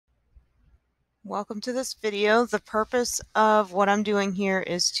Welcome to this video. The purpose of what I'm doing here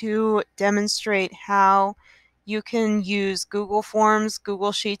is to demonstrate how you can use Google Forms,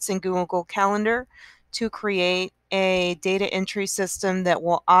 Google Sheets, and Google Calendar to create a data entry system that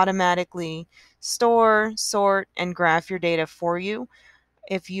will automatically store, sort, and graph your data for you.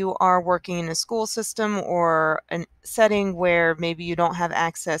 If you are working in a school system or a setting where maybe you don't have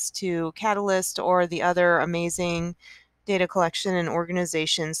access to Catalyst or the other amazing data collection and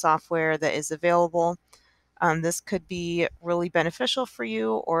organization software that is available, this could be really beneficial for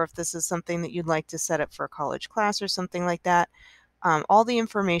you, or if this is something that you'd like to set up for a college class or something like that. All the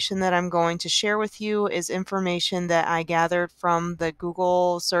information that I'm going to share with you is information that I gathered from the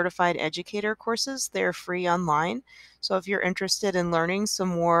Google Certified Educator courses. They're free online. So if you're interested in learning some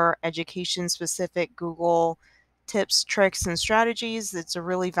more education-specific Google tips, tricks, and strategies, it's a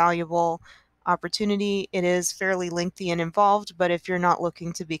really valuable opportunity. It is fairly lengthy and involved, but if you're not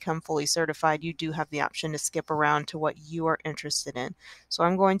looking to become fully certified, you do have the option to skip around to what you are interested in. So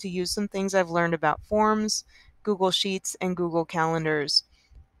I'm going to use some things I've learned about forms, Google Sheets, and Google Calendars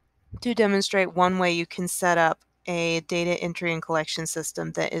to demonstrate one way you can set up a data entry and collection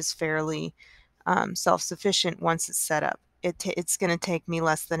system that is fairly self-sufficient once it's set up. It's going to take me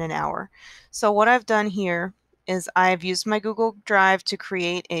less than an hour. So what I've done here is I've used my Google Drive to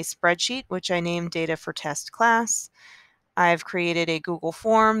create a spreadsheet, which I named Data for Test Class. I've created a Google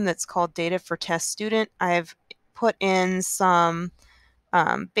form that's called Data for Test Student. I've put in some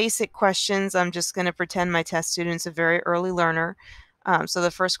basic questions. I'm just going to pretend my test student's a very early learner. So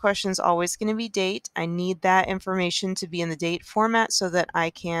the first question is always going to be date. I need that information to be in the date format so that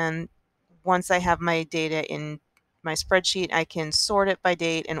I can, once I have my data in my spreadsheet, I can sort it by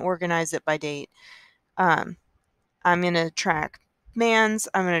date and organize it by date. I'm going to track MANs.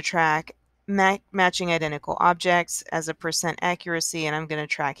 I'm going to track matching identical objects as a % accuracy, and I'm going to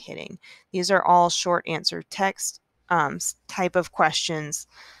track hitting. These are all short answer text type of questions.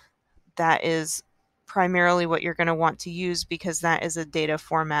 That is primarily what you're going to want to use because that is a data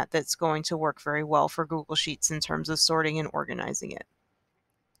format that's going to work very well for Google Sheets in terms of sorting and organizing it.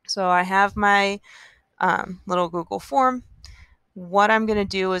 So I have my little Google form. What I'm going to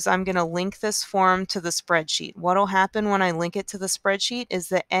do is I'm going to link this form to the spreadsheet. What will happen when I link it to the spreadsheet is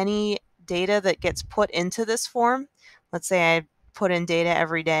that any data that gets put into this form, let's say I put in data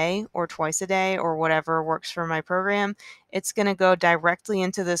every day or twice a day or whatever works for my program, it's going to go directly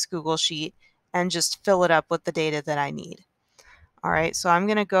into this Google Sheet and just fill it up with the data that I need. All right, so I'm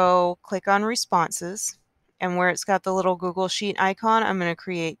going to go click on responses, and where it's got the little Google Sheet icon, I'm going to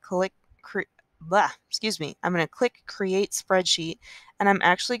I'm going to click Create Spreadsheet, and I'm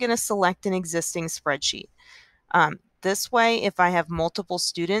actually going to select an existing spreadsheet. This way, if I have multiple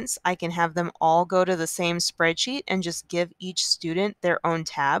students, I can have them all go to the same spreadsheet and just give each student their own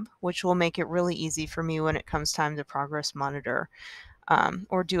tab, which will make it really easy for me when it comes time to progress monitor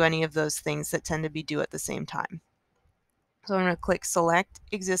or do any of those things that tend to be due at the same time. So I'm going to click Select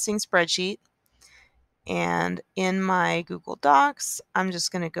Existing Spreadsheet. And in my Google Docs, I'm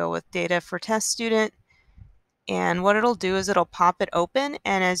just going to go with Data for Test Student. And what it'll do is it'll pop it open.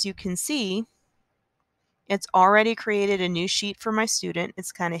 And as you can see, it's already created a new sheet for my student.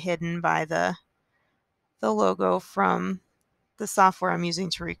 It's kind of hidden by the logo from the software I'm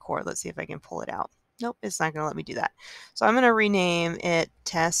using to record. Let's see if I can pull it out. Nope, it's not going to let me do that. So I'm going to rename it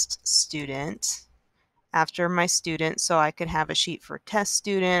Test Student after my student, so I could have a sheet for test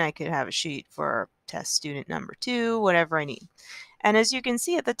student, I could have a sheet for test student number 2, whatever I need. And as you can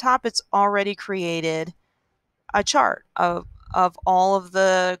see at the top, it's already created a chart of all of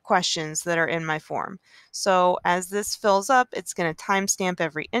the questions that are in my form. So as this fills up, it's going to timestamp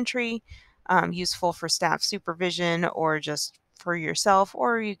every entry, useful for staff supervision or just for yourself,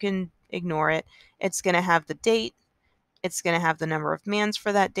 or you can ignore it. It's going to have the date. It's going to have the number of MANs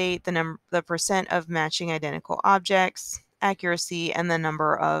for that date, the % of matching identical objects, accuracy, and the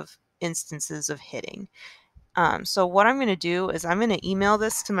number of instances of hitting. So what I'm going to do is I'm going to email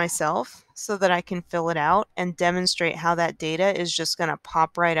this to myself so that I can fill it out and demonstrate how that data is just going to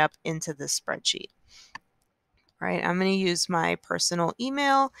pop right up into this spreadsheet. All right, I'm going to use my personal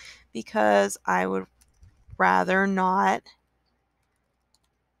email because I would rather not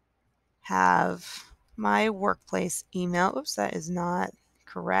have my workplace email. Oops, that is not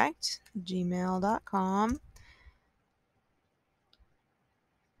correct. gmail.com.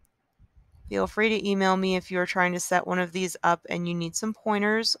 Feel free to email me if you're trying to set one of these up and you need some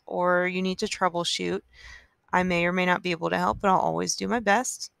pointers or you need to troubleshoot. I may or may not be able to help, but I'll always do my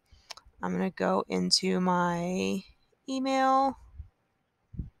best. I'm going to go into my email.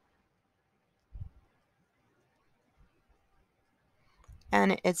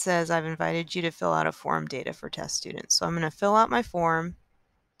 and it says I've invited you to fill out a form data for test students. So I'm going to fill out my form.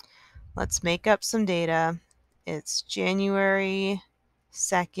 Let's make up some data. It's January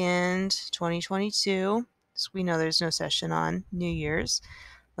 2nd, 2022. So we know there's no session on New Year's.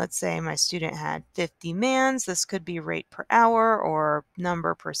 Let's say my student had 50 mans. This could be rate per hour or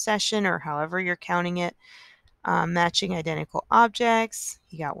number per session or however you're counting it. Matching identical objects,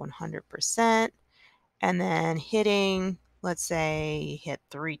 he got 100%. And then hitting, let's say he hit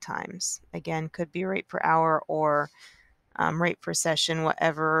 3 times. Again, could be rate per hour or rate per session,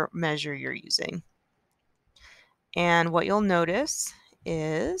 whatever measure you're using. And what you'll notice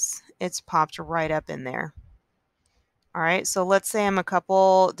is it's popped right up in there. All right, so let's say I'm a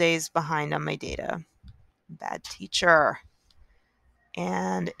couple days behind on my data. Bad teacher.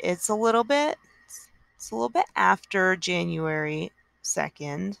 And it's a little bit after January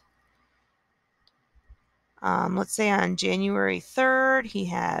 2nd. Let's say on January 3rd, he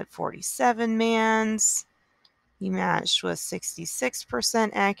had 47 mans. He matched with 66%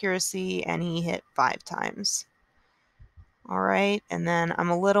 accuracy and he hit 5 times. All right, and then I'm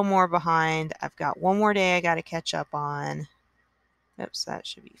a little more behind. I've got one more day I got to catch up on. Oops, that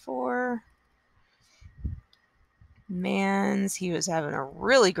should be 4. Mans, he was having a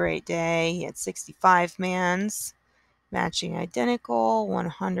really great day. He had 65 mans, matching identical,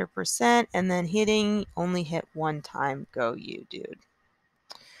 100%, and then hitting only hit 1 time. Go you, dude.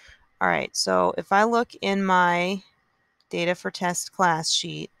 All right, so if I look in my data for test class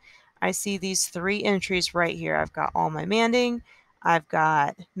sheet, I see these 3 entries right here. I've got all my manding, I've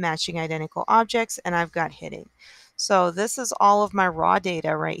got matching identical objects, and I've got hitting. So this is all of my raw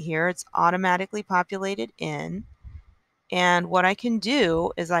data right here. It's automatically populated in. And what I can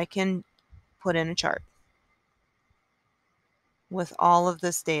do is I can put in a chart with all of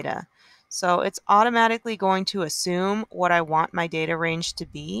this data. So it's automatically going to assume what I want my data range to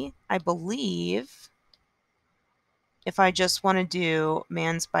be. I believe if I just want to do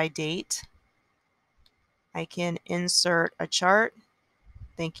mans by date, I can insert a chart.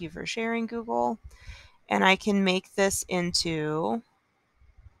 Thank you for sharing, Google. And I can make this into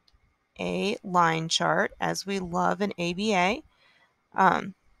a line chart, as we love in ABA.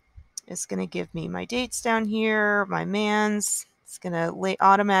 It's going to give me my dates down here, my mans. It's going to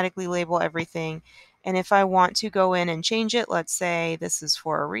automatically label everything. And if I want to go in and change it, let's say this is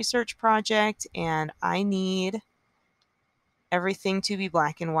for a research project and I need everything to be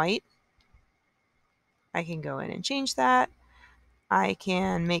black and white, I can go in and change that. I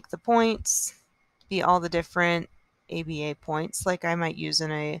can make the points be all the different ABA points like I might use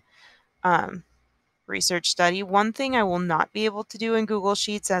in a research study. One thing I will not be able to do in Google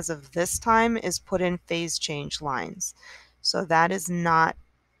Sheets as of this time is put in phase change lines. So that is not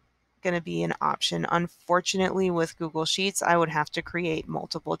going to be an option. Unfortunately, with Google Sheets, I would have to create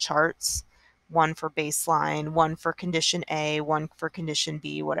multiple charts, one for baseline, one for condition A, one for condition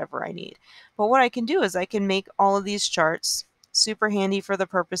B, whatever I need. But what I can do is I can make all of these charts super handy for the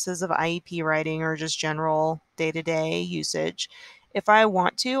purposes of IEP writing or just general day-to-day usage. If I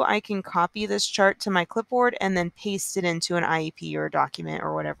want to, I can copy this chart to my clipboard and then paste it into an IEP or a document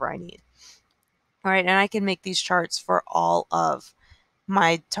or whatever I need. All right, and I can make these charts for all of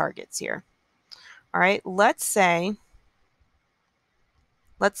my targets here. All right, let's say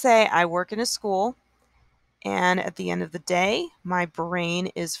I work in a school and at the end of the day, my brain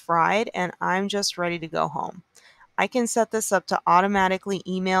is fried and I'm just ready to go home. I can set this up to automatically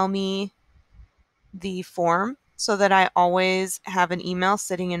email me the form so that I always have an email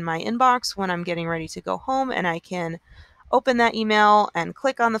sitting in my inbox when I'm getting ready to go home, and I can open that email and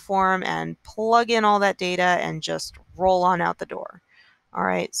click on the form and plug in all that data and just roll on out the door. All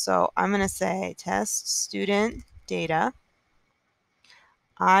right, so I'm going to say test student data.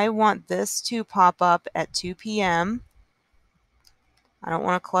 I want this to pop up at 2 p.m. I don't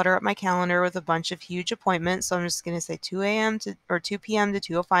want to clutter up my calendar with a bunch of huge appointments, so I'm just going to say 2 a.m. to or 2 p.m. to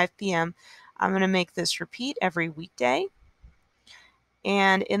 2:05 p.m. I'm going to make this repeat every weekday.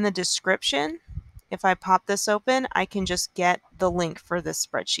 And in the description, if I pop this open, I can just get the link for this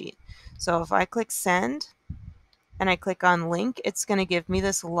spreadsheet. So if I click send and I click on link, it's going to give me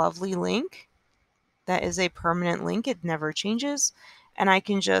this lovely link that is a permanent link. It never changes. And I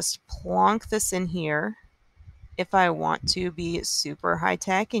can just plonk this in here if I want to be super high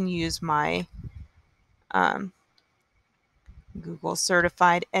tech and use my Google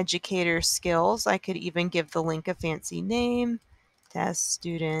certified educator skills. I could even give the link a fancy name, test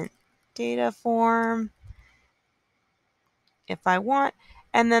student data form, if I want,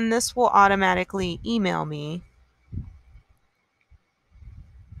 and then this will automatically email me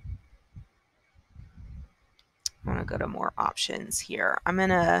want to go to more options here. I'm going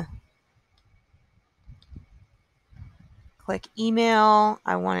to click email.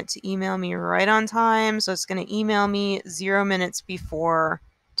 I want it to email me right on time. So it's going to email me 0 minutes before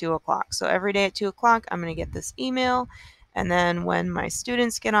 2 o'clock. So every day at 2 o'clock, I'm going to get this email. And then when my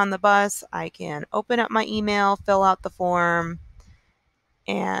students get on the bus, I can open up my email, fill out the form,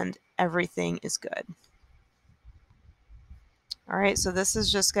 and everything is good. All right, so this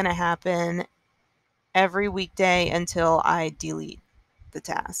is just going to happen every weekday until I delete the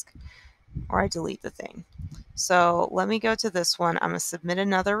task or I delete the thing. So let me go to this one. I'm going to submit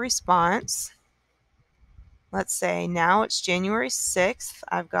another response. Let's say now it's January 6th.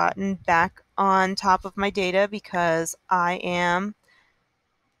 I've gotten back on top of my data because I am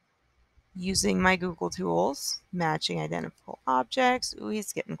using my Google tools, matching identical objects. Ooh,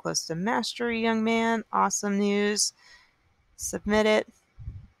 he's getting close to mastery, young man. Awesome news. Submit it,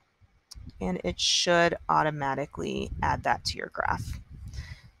 and it should automatically add that to your graph.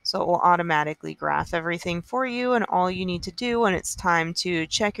 So it will automatically graph everything for you, and all you need to do when it's time to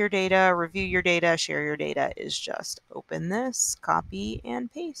check your data, review your data, share your data is just open this, copy,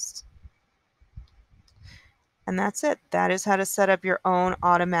 and paste. And that's it. That is how to set up your own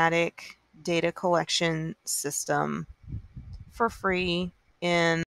automatic data collection system for free in